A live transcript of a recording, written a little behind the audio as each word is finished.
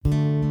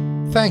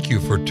Thank you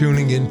for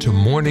tuning in to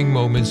Morning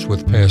Moments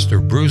with Pastor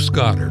Bruce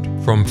Goddard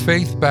from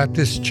Faith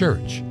Baptist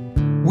Church.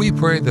 We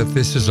pray that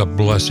this is a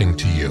blessing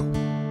to you.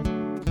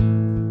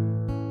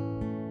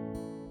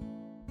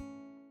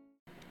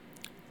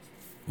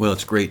 Well,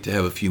 it's great to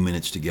have a few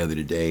minutes together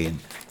today, and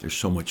there's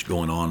so much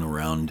going on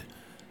around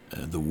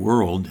the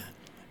world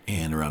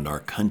and around our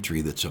country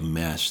that's a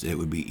mess that it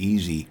would be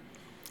easy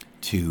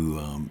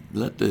to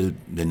let the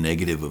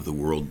negative of the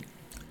world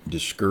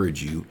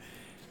discourage you.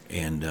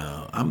 And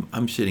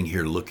I'm sitting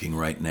here looking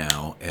right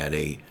now at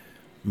a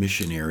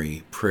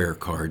missionary prayer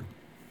card,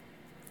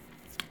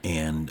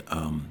 and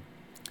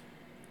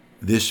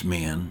this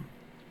man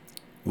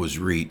was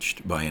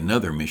reached by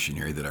another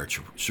missionary that our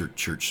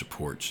church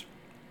supports.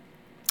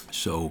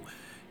 So,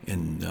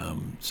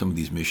 and some of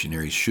these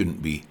missionaries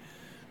shouldn't be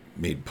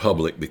made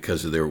public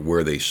because of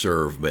where they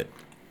serve, but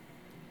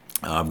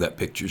I've got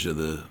pictures of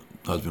the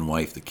husband,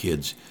 wife, the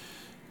kids.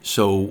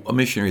 So a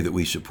missionary that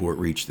we support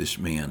reached this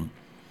man,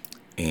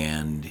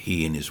 and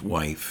he and his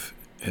wife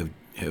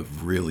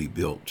have really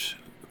built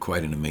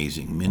quite an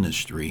amazing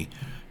ministry.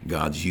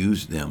 God's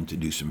used them to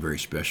do some very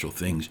special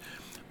things.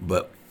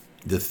 But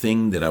the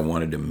thing that I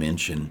wanted to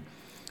mention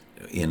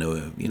in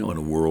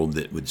a world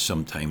that would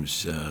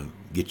sometimes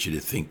get you to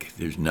think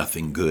there's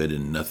nothing good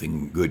and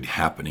nothing good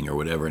happening or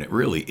whatever, and it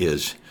really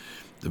is.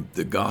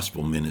 The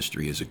gospel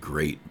ministry is a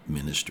great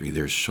ministry.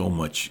 There's so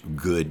much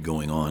good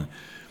going on.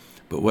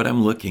 But what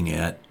I'm looking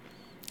at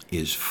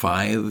is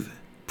 5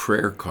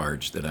 prayer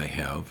cards that I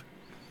have,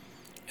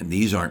 and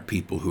these aren't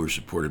people who are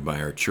supported by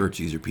our church.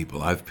 These are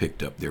people I've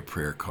picked up their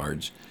prayer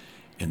cards,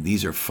 and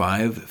these are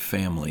 5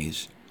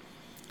 families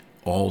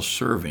all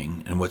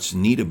serving. And what's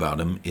neat about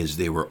them is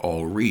they were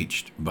all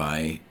reached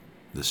by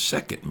the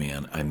second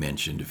man I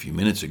mentioned a few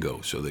minutes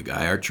ago. So the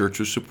guy our church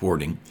was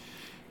supporting,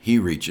 he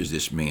reaches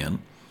this man,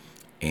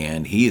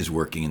 and he is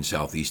working in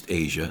Southeast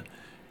Asia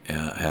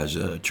as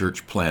a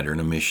church planter and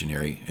a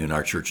missionary, and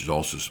our church is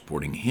also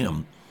supporting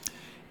him.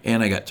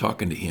 And I got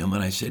talking to him,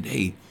 and I said,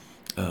 hey,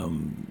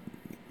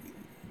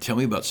 tell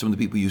me about some of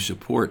the people you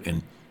support,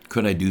 and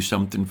could I do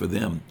something for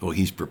them? Well,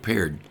 he's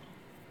prepared.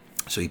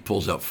 So he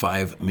pulls out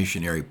 5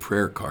 missionary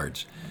prayer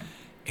cards,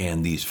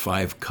 and these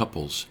 5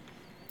 couples,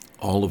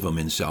 all of them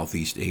in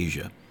Southeast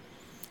Asia.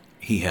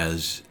 He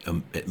has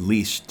at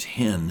least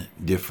 10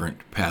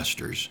 different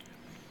pastors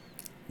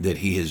that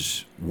he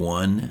has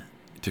won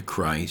to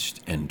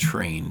Christ and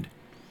trained,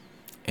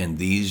 and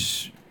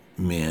these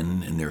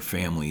men and their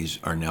families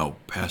are now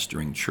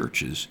pastoring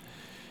churches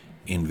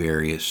in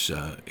various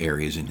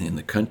areas in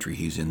the country.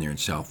 He's in there in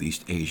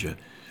Southeast Asia,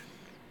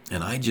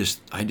 and I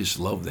just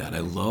love that. I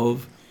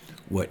love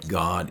what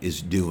God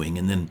is doing.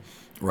 And then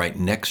right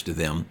next to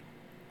them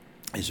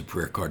is a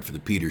prayer card for the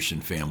Peterson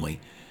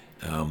family,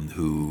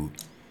 who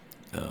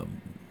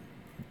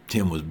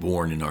Tim was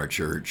born in our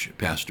church.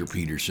 Pastor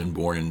Peterson,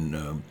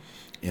 born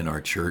in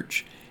our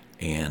church,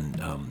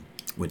 and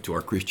went to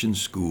our Christian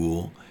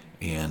school,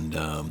 and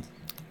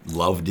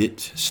loved it,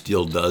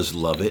 still does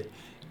love it,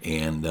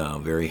 and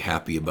very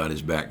happy about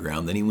his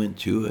background. Then he went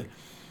to an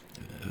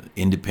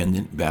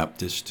independent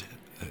Baptist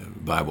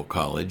Bible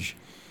college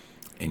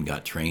and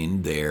got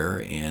trained there,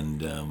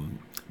 and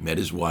met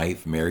his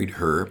wife, married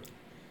her,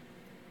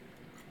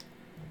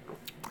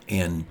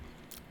 and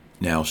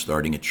now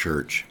starting a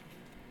church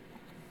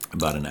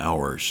about an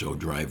hour or so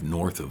drive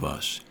north of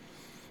us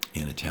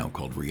in a town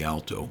called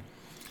Rialto.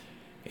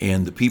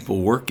 And the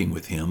people working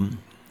with him,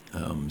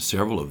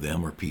 several of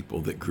them are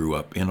people that grew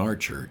up in our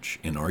church,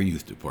 in our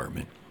youth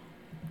department,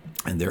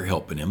 and they're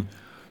helping him.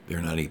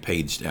 They're not any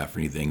paid staff or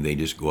anything. They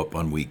just go up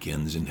on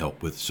weekends and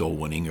help with soul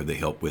winning, or they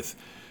help with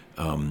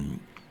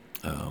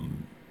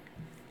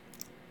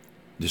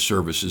the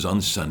services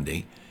on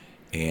Sunday.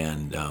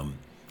 And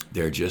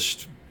they're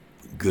just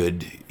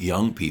good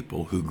young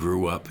people who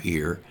grew up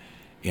here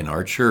in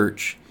our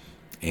church,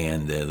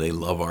 and they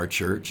love our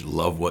church,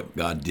 love what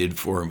God did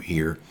for them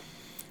here.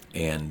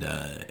 And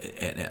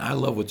I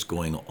love what's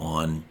going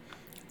on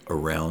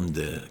around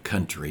the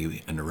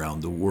country and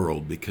around the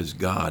world, because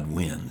God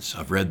wins.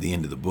 I've read the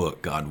end of the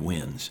book, God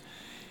wins.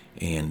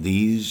 And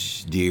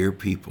these dear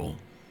people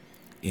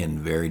in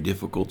very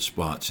difficult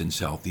spots in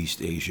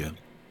Southeast Asia,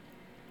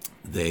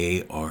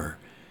 they are,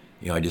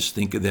 I just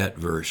think of that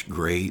verse,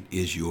 great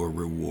is your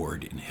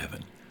reward in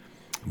heaven.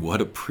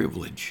 What a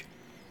privilege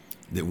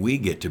that we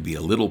get to be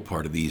a little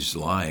part of these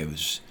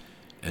lives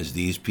as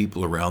these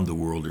people around the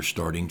world are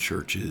starting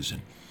churches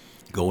and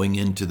going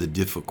into the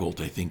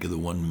difficult. I think of the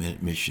one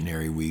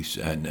missionary we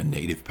had, a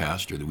native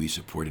pastor that we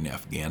support in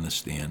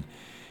Afghanistan,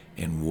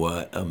 and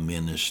what a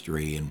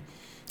ministry.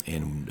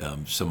 And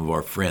some of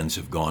our friends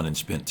have gone and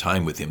spent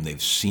time with him.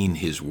 They've seen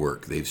his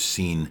work. They've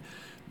seen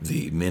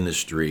the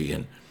ministry,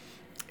 and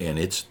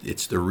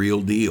it's the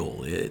real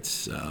deal.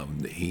 It's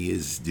he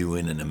is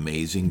doing an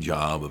amazing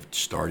job of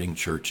starting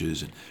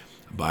churches and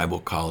Bible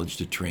college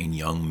to train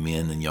young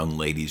men and young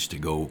ladies to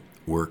go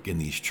work in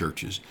these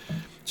churches.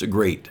 It's a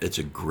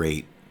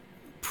great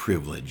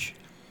privilege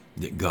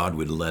that God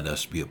would let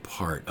us be a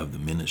part of the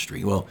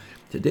ministry. Well,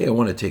 today I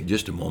want to take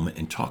just a moment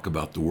and talk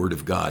about the Word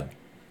of God.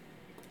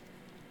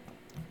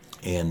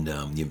 And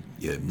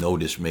you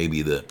notice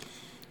maybe the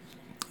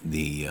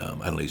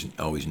I don't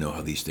always know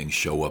how these things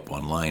show up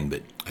online,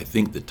 but I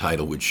think the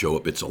title would show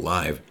up, It's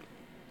Alive.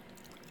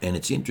 And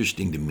it's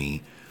interesting to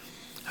me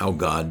how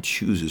God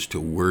chooses to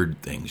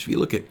word things. If you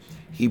look at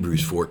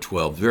Hebrews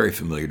 4:12, very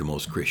familiar to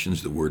most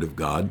Christians, the Word of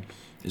God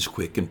is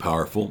quick and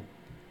powerful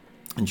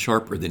and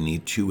sharper than any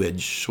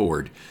two-edged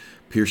sword,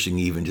 piercing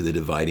even to the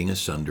dividing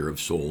asunder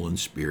of soul and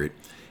spirit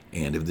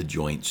and of the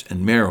joints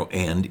and marrow,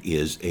 and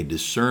is a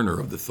discerner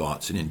of the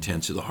thoughts and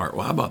intents of the heart.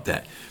 Well, how about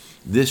that?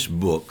 This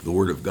book, the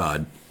Word of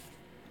God,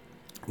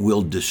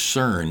 will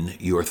discern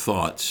your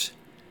thoughts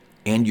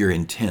and your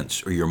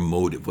intents or your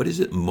motive. What is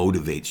it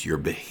motivates your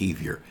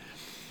behavior?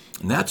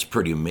 And that's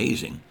pretty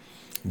amazing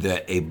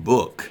that a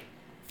book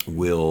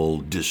will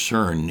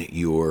discern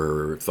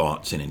your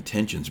thoughts and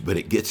intentions, but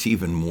it gets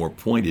even more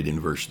pointed in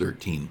verse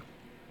 13.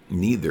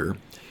 Neither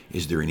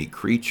is there any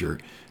creature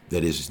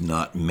that is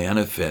not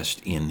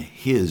manifest in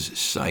his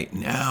sight.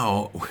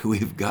 Now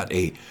we've got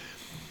a,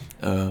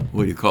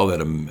 what do you call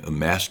that, a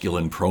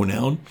masculine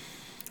pronoun?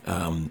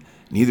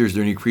 Neither is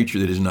there any creature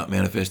that is not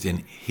manifest in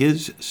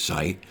his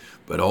sight,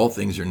 but all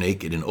things are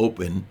naked and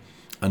open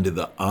unto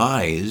the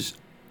eyes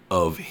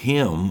of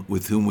him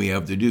with whom we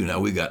have to do. Now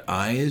we've got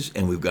eyes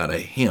and we've got a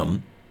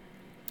him,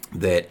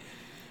 that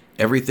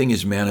everything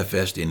is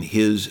manifest in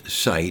his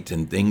sight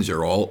and things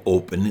are all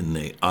open in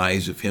the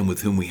eyes of him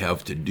with whom we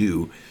have to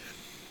do.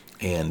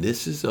 And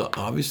this is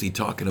obviously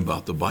talking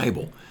about the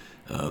Bible.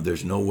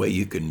 There's no way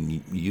you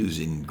can use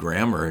in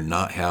grammar and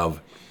not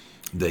have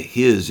the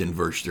his in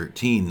verse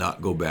 13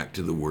 not go back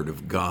to the Word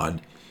of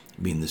God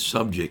being the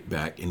subject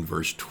back in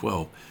verse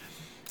 12.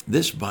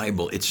 This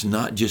Bible, it's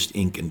not just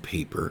ink and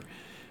paper.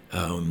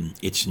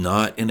 It's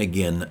not, and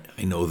again,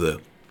 I know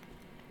the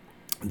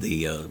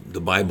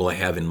Bible I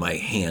have in my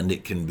hand,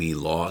 it can be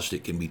lost,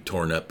 it can be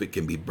torn up, it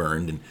can be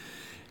burned,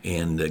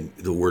 and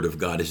the Word of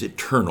God is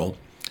eternal,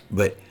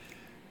 but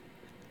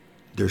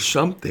there's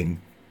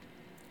something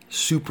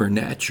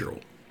supernatural.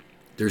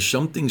 There's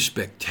something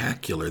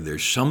spectacular.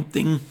 There's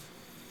something,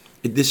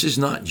 this is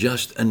not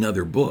just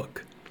another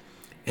book.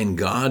 And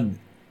God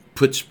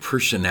puts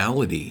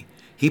personality.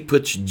 He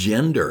puts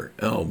gender.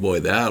 Oh boy,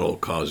 that'll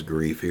cause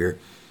grief here.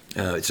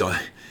 So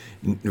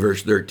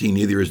verse 13,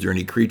 neither is there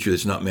any creature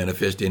that's not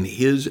manifest in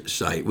his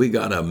sight. We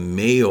got a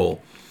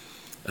male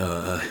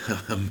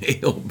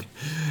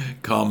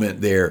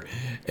comment there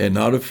and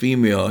not a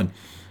female.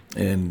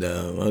 And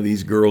well,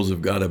 these girls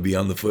have got to be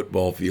on the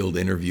football field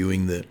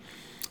interviewing the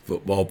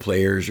football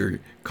players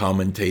or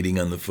commentating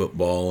on the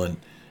football, and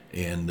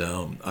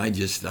I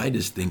just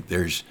think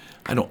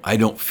I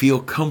don't feel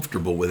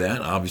comfortable with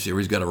that. Obviously,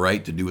 everybody's got a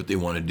right to do what they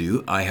want to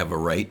do. I have a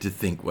right to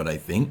think what I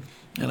think,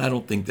 and I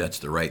don't think that's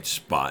the right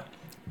spot.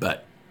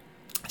 But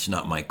it's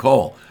not my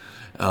call.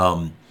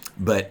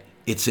 But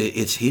it's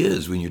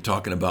his when you're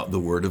talking about the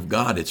Word of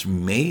God. It's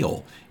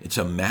male. It's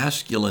a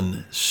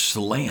masculine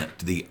slant.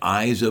 The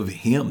eyes of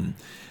him.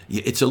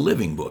 It's a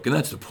living book, and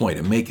that's the point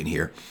I'm making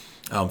here.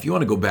 If you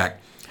want to go back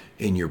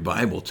in your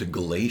Bible to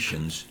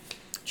Galatians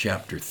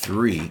chapter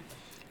 3,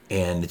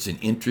 and it's an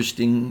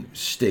interesting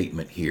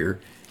statement here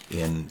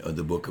in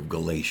the book of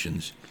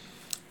Galatians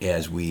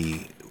as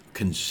we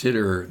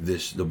consider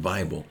the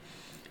Bible.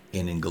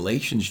 And in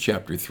Galatians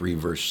chapter 3,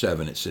 verse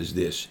 7, it says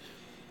this.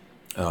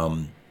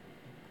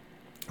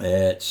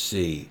 Let's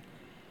see.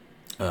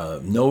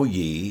 Know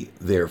ye,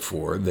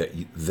 therefore, that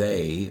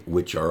they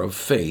which are of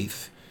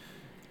faith,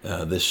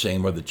 the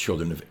same are the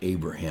children of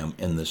Abraham.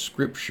 And the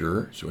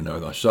Scripture, so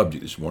now our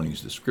subject this morning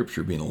is the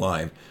Scripture being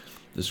alive,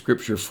 the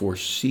Scripture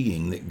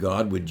foreseeing that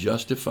God would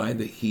justify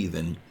the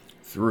heathen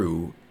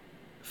through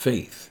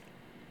faith,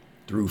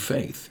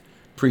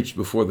 preached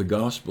before the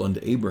gospel unto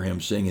Abraham,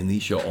 saying, in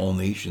these shall all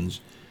nations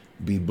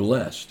be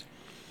blessed.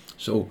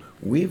 So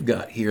we've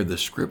got here the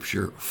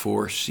Scripture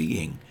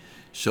foreseeing.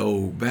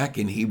 So back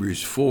in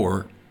Hebrews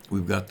 4,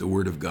 we've got the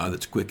Word of God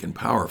that's quick and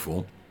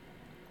powerful,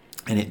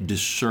 and it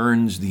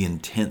discerns the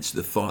intents,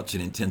 the thoughts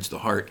and intents of the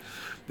heart.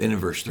 Then in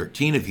verse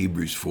 13 of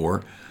Hebrews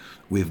 4,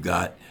 we've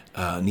got,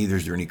 neither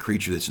is there any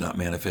creature that's not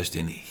manifest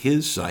in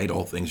his sight.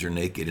 All things are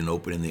naked and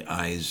open in the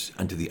eyes,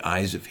 unto the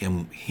eyes of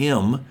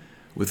him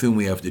with whom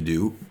we have to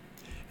do.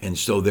 And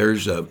so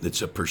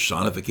it's a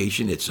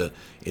personification. It's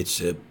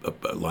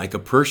like a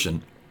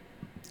person,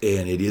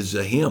 and it is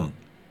a him.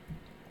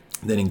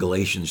 Then in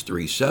Galatians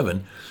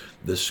 3:7,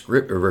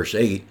 verse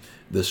 8,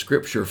 the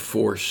Scripture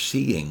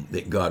foreseeing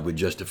that God would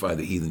justify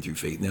the heathen through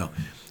faith. Now,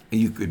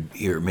 you could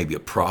hear maybe a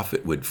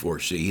prophet would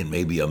foresee, and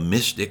maybe a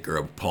mystic or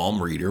a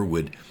palm reader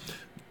would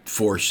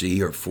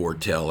foresee or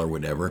foretell or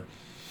whatever.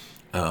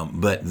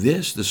 But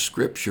the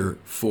Scripture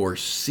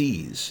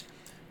foresees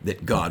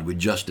that God would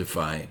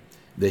justify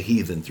the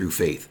heathen through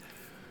faith.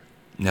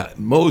 Now,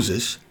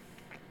 Moses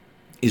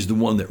is the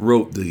one that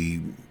wrote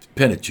the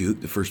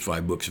Pentateuch, the first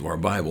 5 books of our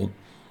Bible.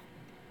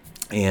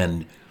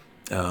 And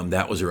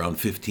that was around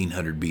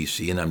 1500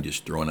 BC, and I'm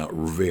just throwing out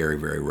very,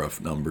 very rough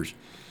numbers.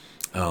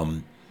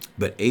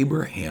 But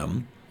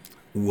Abraham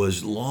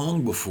was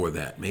long before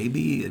that,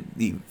 maybe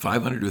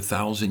 500 to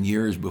 1,000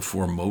 years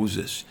before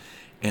Moses.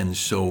 And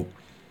so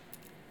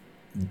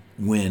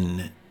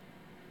when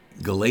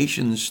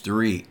Galatians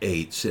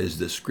 3:8 says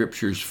the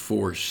scriptures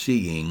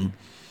foreseeing,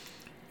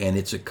 and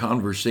it's a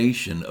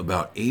conversation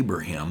about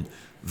Abraham,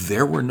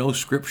 there were no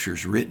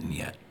scriptures written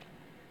yet.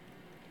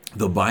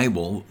 The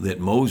Bible that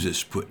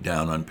Moses put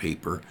down on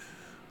paper,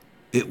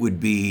 it would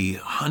be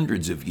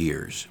hundreds of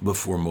years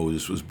before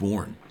Moses was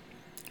born.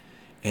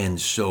 And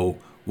so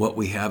what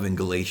we have in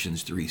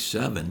Galatians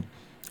 3:7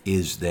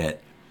 is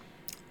that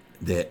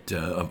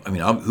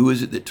who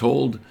is it that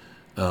told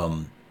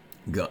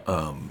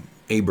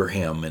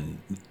Abraham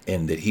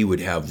and that he would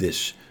have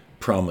this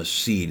promised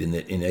seed, and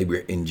that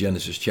in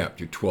Genesis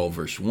chapter 12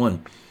 verse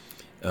 1,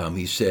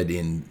 he said,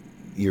 in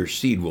your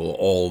seed will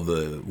all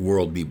the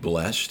world be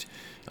blessed.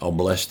 I'll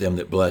bless them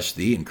that bless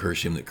thee and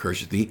curse him that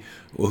curseth thee.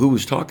 Well, who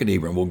was talking to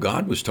Abraham? Well,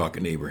 God was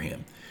talking to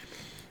Abraham.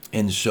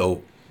 And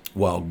so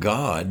while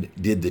God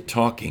did the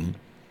talking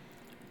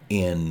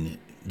in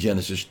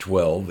Genesis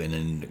 12 and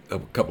in a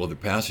couple other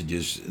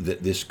passages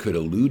that this could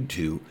allude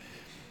to,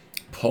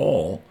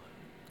 Paul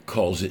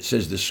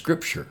says the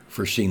scripture,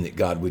 foreseeing that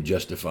God would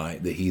justify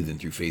the heathen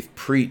through faith,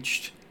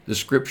 preached. The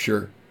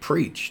scripture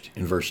preached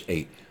in verse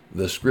 8.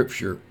 The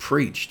scripture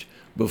preached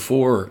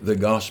before the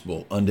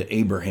gospel unto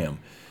Abraham,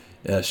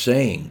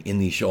 saying, in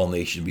thee shall all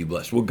nations be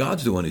blessed. Well,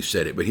 God's the one who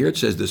said it, but here it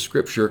says the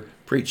scripture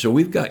preached. So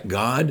we've got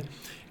God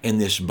and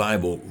this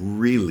Bible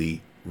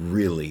really,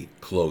 really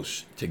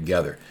close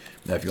together.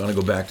 Now, if you want to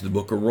go back to the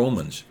book of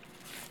Romans,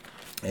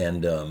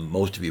 and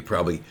most of you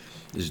probably,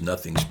 is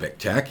nothing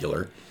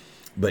spectacular,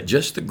 but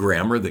just the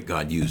grammar that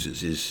God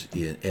uses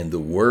and the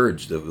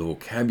words, the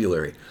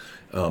vocabulary.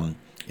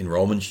 In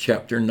Romans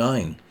chapter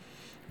 9,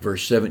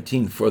 verse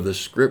 17, for the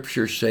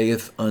scripture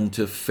saith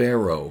unto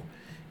Pharaoh,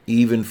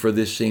 even for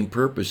this same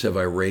purpose have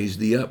I raised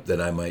thee up,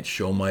 that I might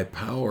show my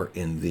power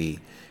in thee,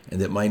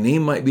 and that my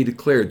name might be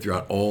declared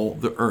throughout all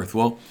the earth.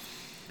 Well,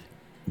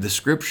 the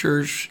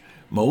scriptures,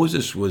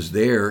 Moses was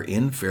there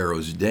in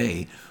Pharaoh's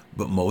day,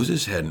 but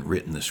Moses hadn't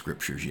written the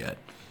scriptures yet.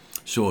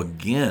 So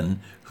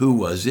again, who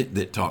was it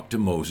that talked to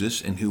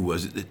Moses, and who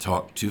was it that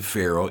talked to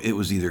Pharaoh? It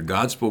was either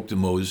God spoke to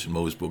Moses and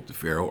Moses spoke to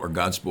Pharaoh, or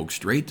God spoke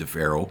straight to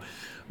Pharaoh.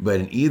 But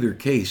in either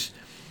case,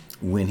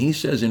 when he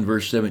says in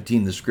verse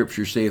 17, the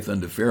scripture saith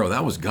unto Pharaoh,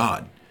 that was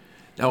God.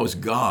 That was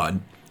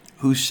God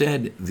who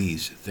said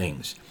these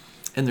things.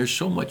 And there's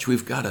so much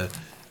we've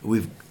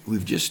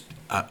just,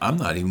 I'm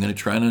not even going to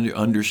try and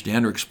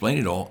understand or explain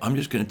it all. I'm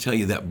just going to tell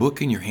you that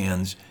book in your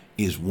hands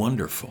is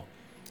wonderful.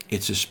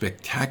 It's a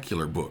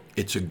spectacular book.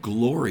 It's a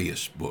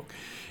glorious book.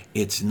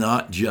 It's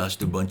not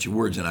just a bunch of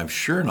words. And I'm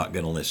sure not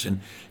going to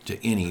listen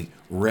to any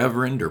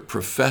reverend or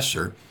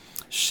professor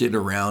sit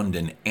around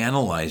and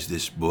analyze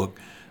this book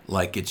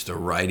like it's the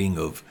writing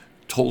of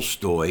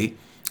Tolstoy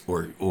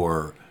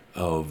or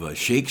of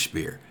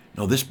Shakespeare.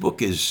 No, this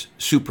book is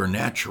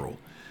supernatural.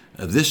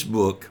 This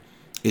book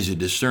is a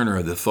discerner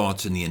of the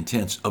thoughts and the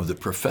intents of the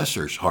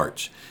professors'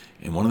 hearts.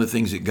 And one of the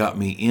things that got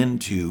me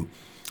into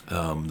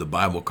the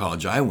Bible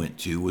college I went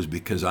to was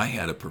because I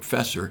had a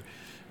professor,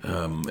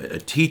 a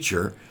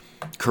teacher,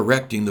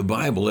 correcting the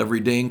Bible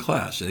every day in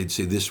class. And they'd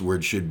say this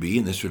word should be,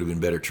 and this would have been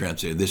better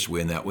translated this way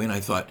and that way. And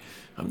I thought,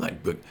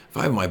 but if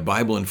I have my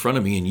Bible in front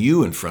of me and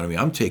you in front of me,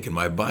 I'm taking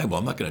my Bible.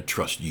 I'm not going to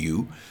trust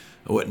you.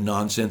 What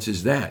nonsense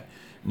is that?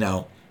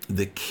 Now,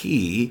 the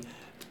key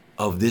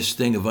of this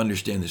thing of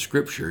understanding the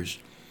scriptures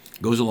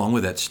goes along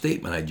with that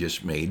statement I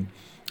just made.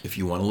 If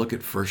you want to look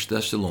at 1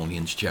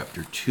 Thessalonians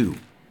chapter 2.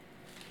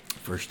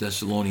 1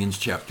 Thessalonians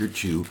chapter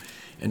 2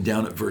 and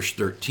down at verse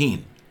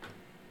 13.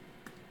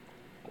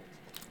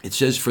 It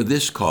says, for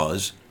this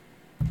cause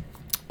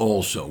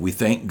also we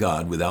thank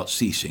God without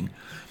ceasing,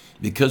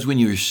 because when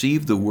you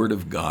received the word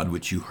of God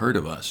which you heard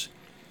of us,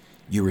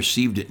 you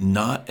received it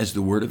not as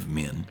the word of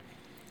men,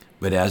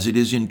 but as it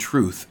is in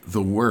truth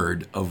the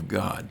word of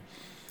God.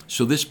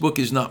 So this book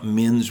is not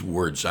men's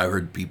words. I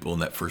heard people in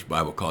that first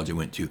Bible college I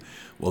went to,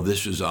 well,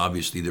 this was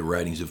obviously the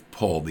writings of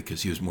Paul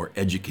because he was more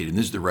educated. And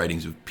this is the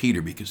writings of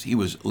Peter because he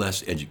was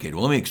less educated.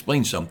 Well, let me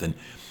explain something.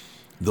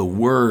 The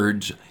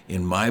words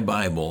in my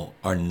Bible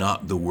are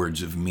not the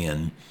words of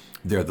men.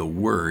 They're the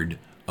word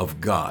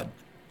of God.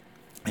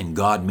 And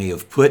God may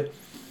have put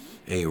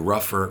a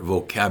rougher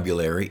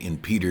vocabulary in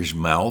Peter's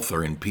mouth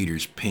or in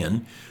Peter's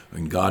pen,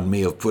 and God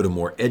may have put a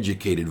more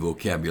educated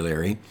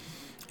vocabulary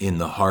in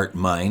the heart,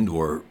 mind,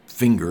 or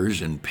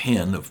fingers and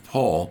pen of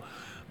Paul,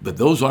 but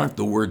those aren't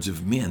the words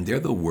of men. They're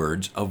the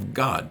words of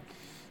God.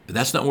 But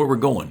that's not where we're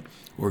going.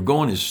 Where we're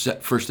going is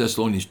 1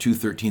 Thessalonians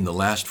 2:13, the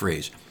last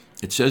phrase.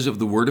 It says of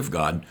the word of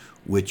God,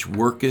 which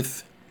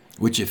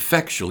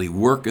effectually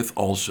worketh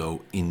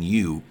also in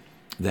you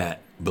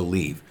that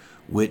believe.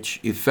 Which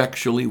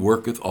effectually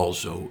worketh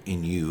also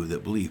in you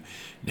that believe.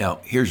 Now,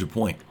 here's the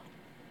point.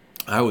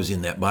 I was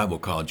in that Bible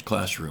college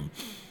classroom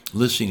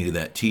listening to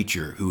that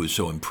teacher who was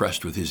so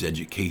impressed with his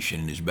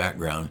education and his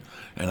background,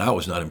 and I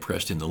was not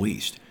impressed in the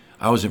least.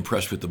 I was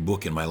impressed with the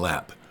book in my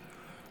lap.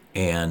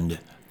 And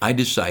I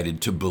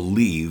decided to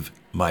believe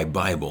my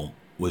Bible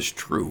was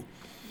true.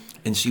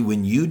 And see,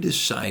 when you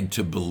decide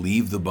to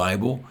believe the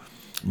Bible,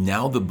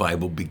 now the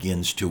Bible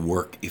begins to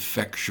work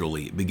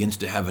effectually. It begins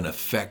to have an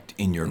effect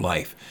in your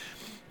life.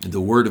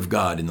 The Word of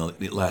God, in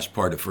the last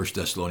part of 1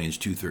 Thessalonians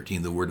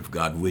 2:13, the Word of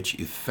God, which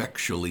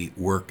effectually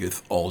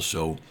worketh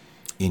also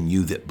in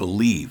you that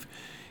believe.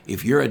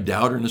 If you're a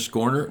doubter and a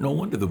scorner, no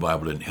wonder the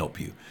Bible didn't help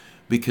you,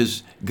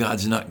 because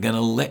God's not going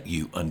to let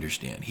you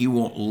understand. He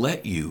won't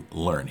let you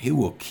learn. He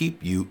will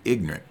keep you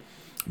ignorant.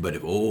 But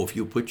if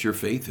you'll put your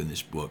faith in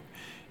this book,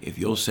 if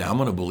you'll say, I'm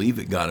going to believe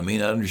it, God, I may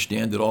not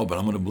understand it all, but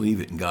I'm going to believe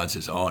it. And God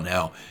says,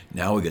 now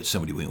we got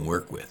somebody we can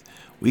work with.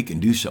 We can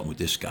do something with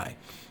this guy.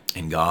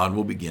 And God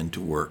will begin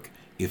to work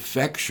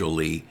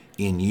effectually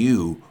in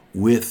you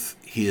with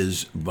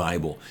his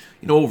Bible.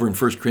 Over in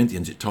 1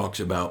 Corinthians, it talks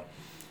about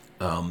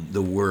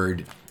the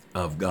Word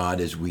of God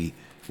as we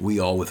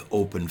all with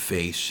open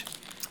face,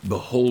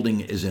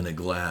 beholding as in a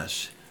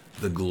glass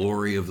the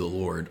glory of the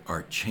Lord,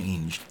 are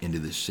changed into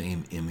the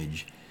same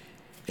image.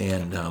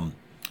 And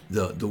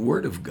the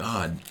Word of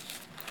God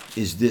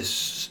is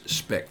this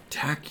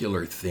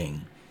spectacular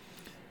thing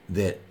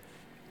that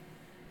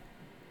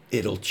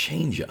it'll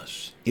change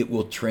us. It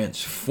will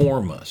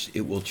transform us.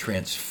 It will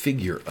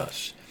transfigure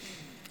us.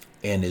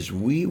 And as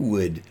we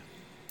would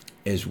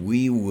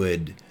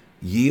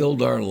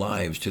yield our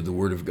lives to the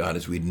Word of God,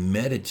 as we'd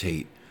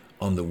meditate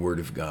on the Word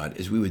of God,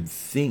 as we would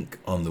think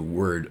on the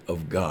Word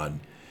of God,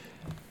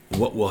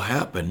 what will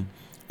happen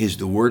is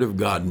the Word of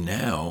God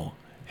now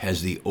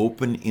has the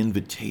open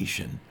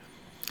invitation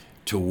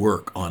to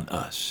work on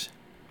us.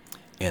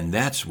 And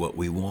that's what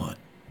we want.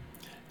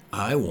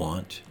 I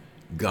want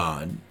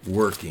God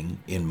working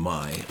in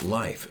my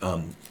life.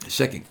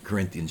 2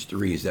 Corinthians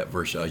 3 is that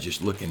verse I was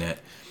just looking at.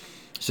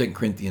 2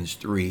 Corinthians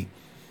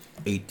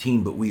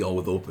 3:18, but we all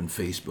with open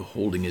face,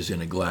 beholding as in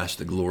a glass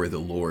the glory of the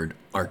Lord,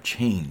 are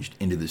changed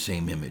into the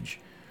same image,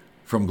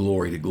 from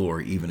glory to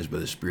glory, even as by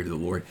the Spirit of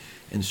the Lord.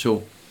 And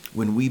so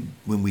when we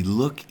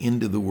look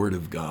into the Word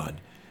of God,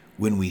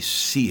 when we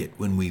see it,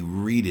 when we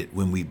read it,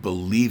 when we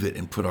believe it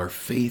and put our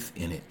faith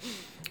in it,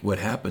 what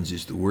happens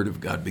is the Word of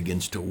God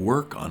begins to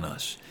work on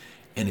us,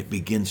 and it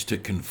begins to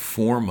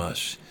conform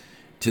us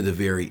to the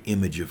very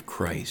image of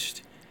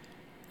Christ.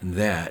 And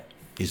that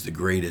is the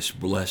greatest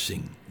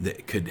blessing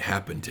that could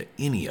happen to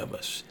any of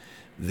us,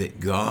 that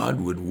God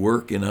would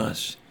work in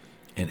us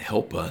and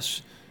help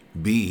us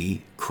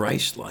be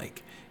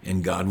Christ-like.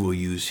 And God will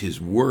use his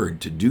Word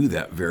to do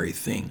that very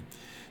thing.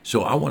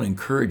 So I want to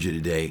encourage you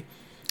today,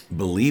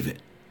 believe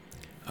it.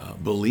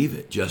 Believe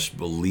it. Just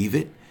believe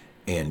it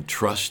and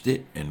trust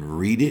it and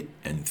read it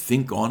and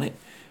think on it.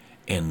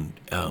 And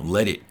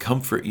let it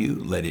comfort you,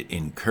 let it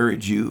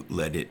encourage you,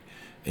 let it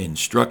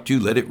instruct you,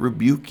 let it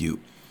rebuke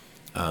you.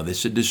 This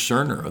is a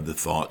discerner of the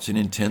thoughts and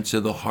intents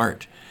of the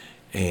heart.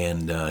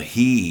 And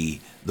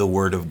the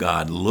Word of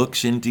God,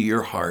 looks into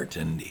your heart,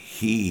 and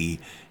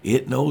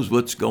it knows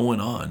what's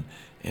going on.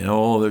 And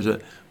there's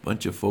a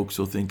bunch of folks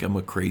who'll think I'm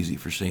crazy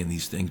for saying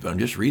these things, but I'm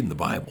just reading the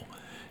Bible.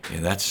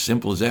 And that's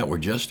simple as that. We're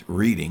just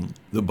reading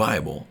the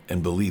Bible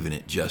and believing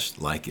it just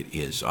like it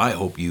is. So I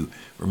hope you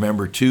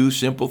remember two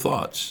simple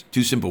thoughts,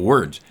 two simple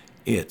words.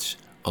 It's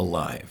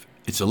alive.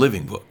 It's a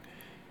living book.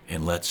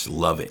 And let's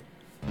love it.